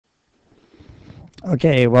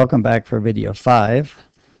Okay, welcome back for video 5.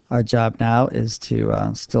 Our job now is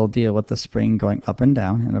to still deal with the spring going up and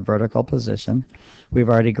down in a vertical position. We've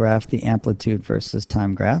already graphed the amplitude versus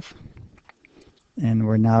time graph. And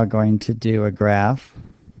we're now going to do a graph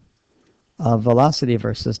of velocity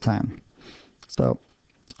versus time. So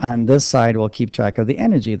on this side, we'll keep track of the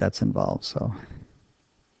energy that's involved.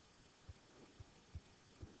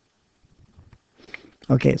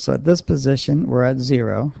 Okay, so at this position, we're at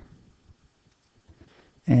 0.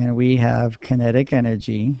 And we have kinetic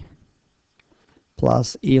energy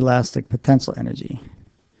plus elastic potential energy.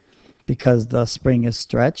 Because the spring is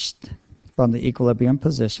stretched from the equilibrium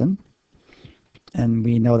position, and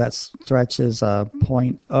we know that stretch is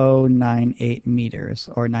 0.098 meters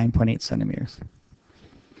or 9.8 centimeters.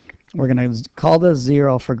 We're going to call this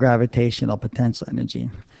 0 for gravitational potential energy,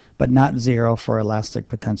 but not 0 for elastic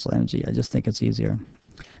potential energy. I just think it's easier.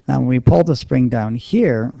 Now, when we pull the spring down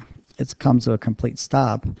here, it comes to a complete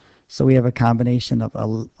stop. So we have a combination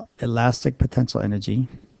of elastic potential energy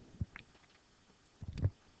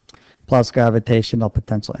plus gravitational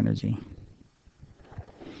potential energy.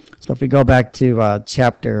 So if we go back to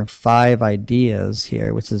chapter 5 ideas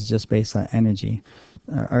here, which is just based on energy,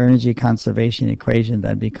 our energy conservation equation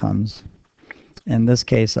then becomes, in this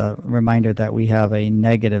case, a reminder that we have a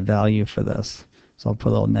negative value for this. So I'll put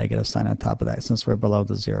a little negative sign on top of that since we're below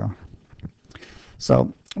the 0.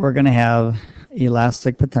 So we're going to have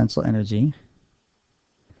elastic potential energy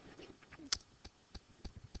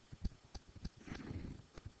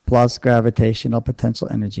plus gravitational potential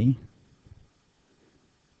energy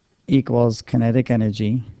equals kinetic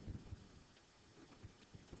energy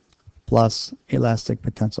plus elastic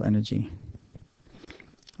potential energy.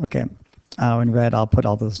 Okay, in red I'll put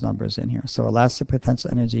all those numbers in here. So elastic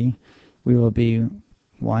potential energy, we will be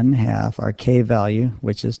 1/2 our K value,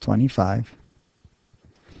 which is 25.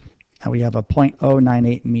 And we have a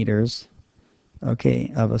 0.098 meters,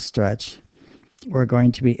 okay, of a stretch. We're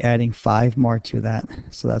going to be adding 5 more to that,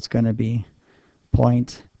 so that's going to be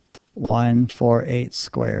 0.148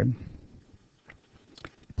 squared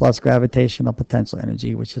plus gravitational potential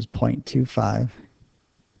energy, which is 0.25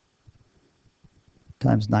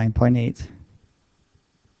 times 9.8.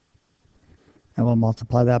 And we'll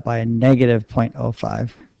multiply that by a negative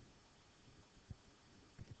 0.05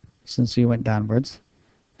 since we went downwards.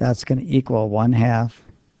 That's going to equal 1/2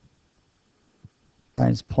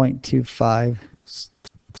 times 0.25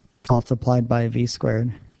 multiplied by v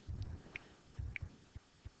squared.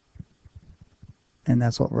 And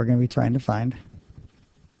that's what we're going to be trying to find.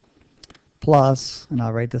 Plus, and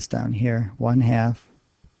I'll write this down here, 1/2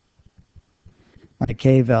 my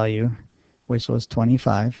K value, which was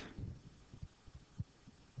 25,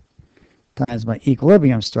 times my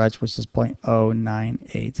equilibrium stretch, which is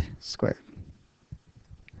 0.098 squared.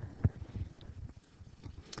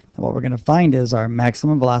 And what we're going to find is our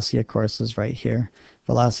maximum velocity, of course, is right here.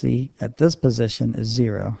 Velocity at this position is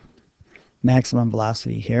 0. Maximum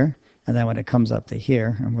velocity here, and then when it comes up to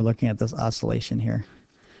here, and we're looking at this oscillation here.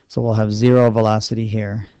 So we'll have 0 velocity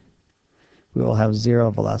here. We will have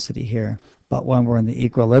 0 velocity here. But when we're in the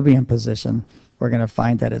equilibrium position, we're going to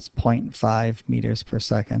find that it's 0.5 meters per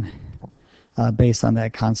second based on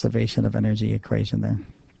that conservation of energy equation there.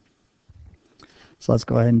 So let's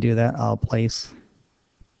go ahead and do that. I'll place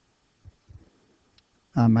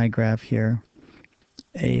on my graph here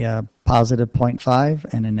a positive 0.5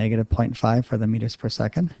 and a negative 0.5 for the meters per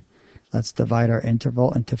second. Let's divide our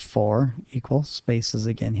interval into 4 equal spaces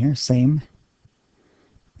again here, same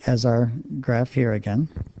as our graph here again.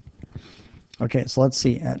 Okay, so let's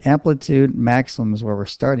see, at amplitude maximum is where we're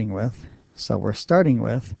starting with. So we're starting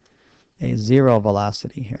with a 0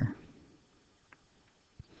 velocity here.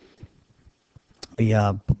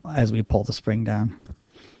 As we pull the spring down.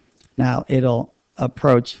 Now it'll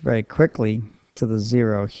approach very quickly to the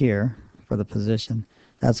 0 here for the position.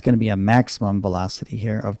 That's going to be a maximum velocity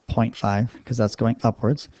here of 0.5 because that's going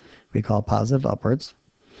upwards. We call positive upwards.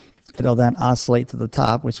 It'll then oscillate to the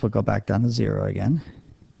top, which will go back down to 0 again.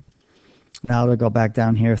 Now it'll go back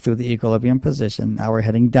down here through the equilibrium position. Now we're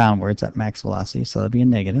heading downwards at max velocity, so it'll be a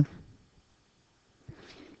negative.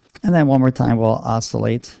 And then one more time we'll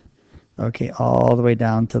oscillate, okay, all the way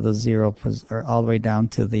down to the 0, or all the way down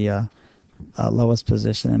to the lowest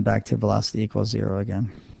position and back to velocity equals 0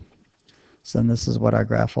 again. So then this is what our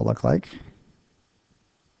graph will look like.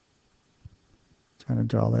 Trying to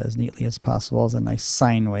draw that as neatly as possible as a nice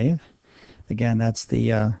sine wave. Again, that's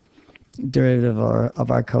the derivative of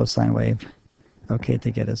our cosine wave, okay, to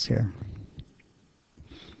get us here.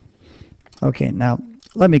 Okay, now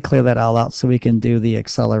let me clear that all out so we can do the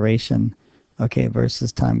acceleration, okay,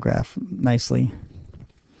 versus time graph nicely.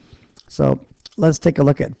 So let's take a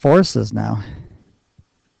look at forces now.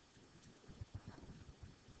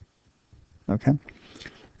 Okay.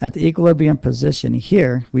 At the equilibrium position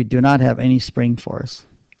here, we do not have any spring force.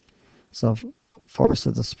 So force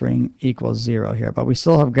of the spring equals 0 here, but we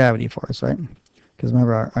still have gravity force, right? Because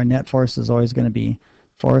remember, our net force is always going to be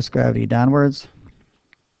force gravity downwards,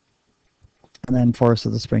 and then force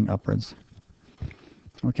of the spring upwards.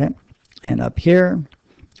 Okay, and up here,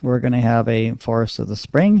 we're going to have a force of the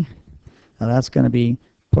spring. Now that's going to be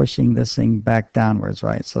pushing this thing back downwards,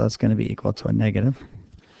 right? So that's going to be equal to a negative.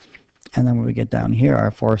 And then when we get down here,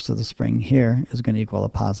 our force of the spring here is going to equal a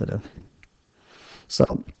positive.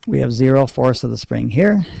 So we have 0 force of the spring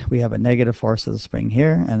here, we have a negative force of the spring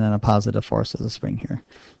here, and then a positive force of the spring here.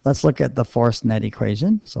 Let's look at the force net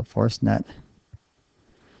equation. So force net,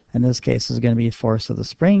 in this case, is going to be force of the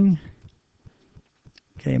spring,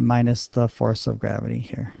 okay, minus the force of gravity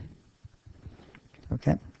here.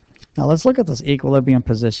 Okay, now let's look at this equilibrium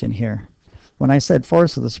position here. When I said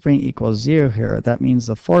force of the spring equals 0 here, that means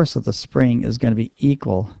the force of the spring is going to be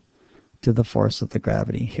equal to the force of the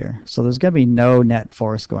gravity here. So there's going to be no net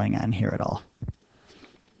force going on here at all.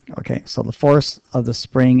 Okay, so the force of the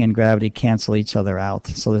spring and gravity cancel each other out,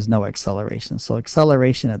 so there's no acceleration. So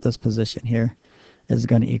acceleration at this position here is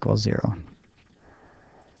going to equal 0.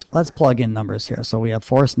 Let's plug in numbers here. So we have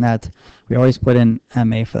force net. We always put in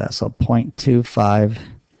MA for that. So 0.25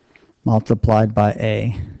 multiplied by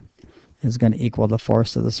A is going to equal the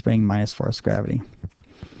force of the spring minus force gravity.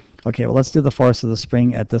 Okay, well, let's do the force of the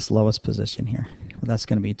spring at this lowest position here. That's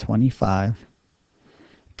going to be 25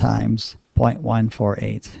 times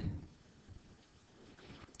 0.148.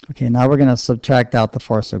 Okay, now we're going to subtract out the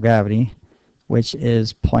force of gravity, which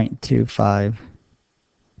is 0.25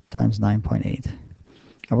 times 9.8. And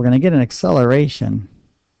we're going to get an acceleration,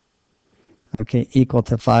 okay, equal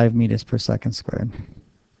to 5 meters per second squared.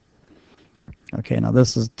 Okay, now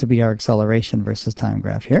this is to be our acceleration versus time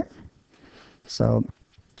graph here. So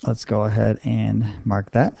let's go ahead and mark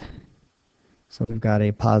that. So we've got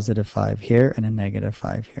a positive 5 here and a negative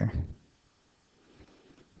 5 here.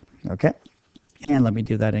 Okay, and let me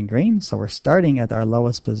do that in green. So we're starting at our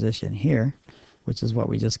lowest position here, which is what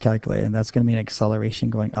we just calculated, and that's going to be an acceleration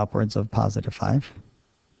going upwards of positive 5.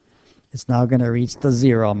 It's now going to reach the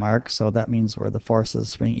 0 mark, so that means where the force of the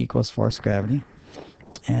spring equals force gravity.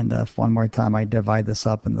 And one more time, I divide this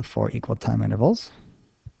up into 4 equal time intervals.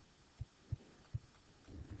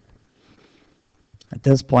 At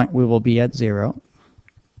this point, we will be at 0.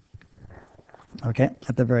 Okay,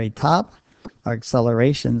 at the very top, our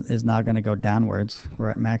acceleration is now going to go downwards.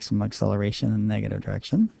 We're at maximum acceleration in the negative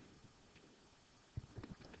direction.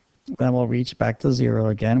 Then we'll reach back to 0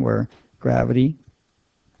 again, where gravity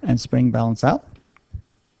and spring balance out.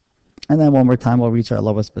 And then one more time, we'll reach our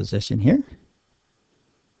lowest position here,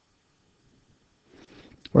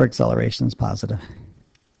 where acceleration is positive.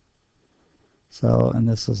 So, and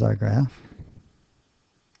this is our graph.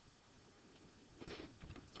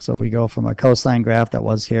 So we go from a cosine graph that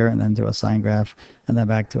was here and then to a sine graph and then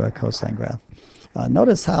back to a cosine graph.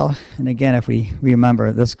 Notice how, and again, if we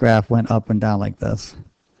remember, this graph went up and down like this.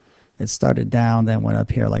 It started down, then went up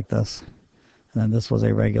here like this. And then this was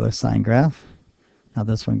a regular sine graph. Now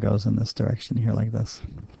this one goes in this direction here like this.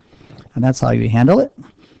 And that's how you handle it.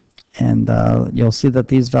 And you'll see that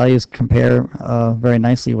these values compare very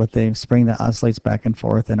nicely with the spring that oscillates back and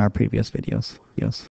forth in our previous videos.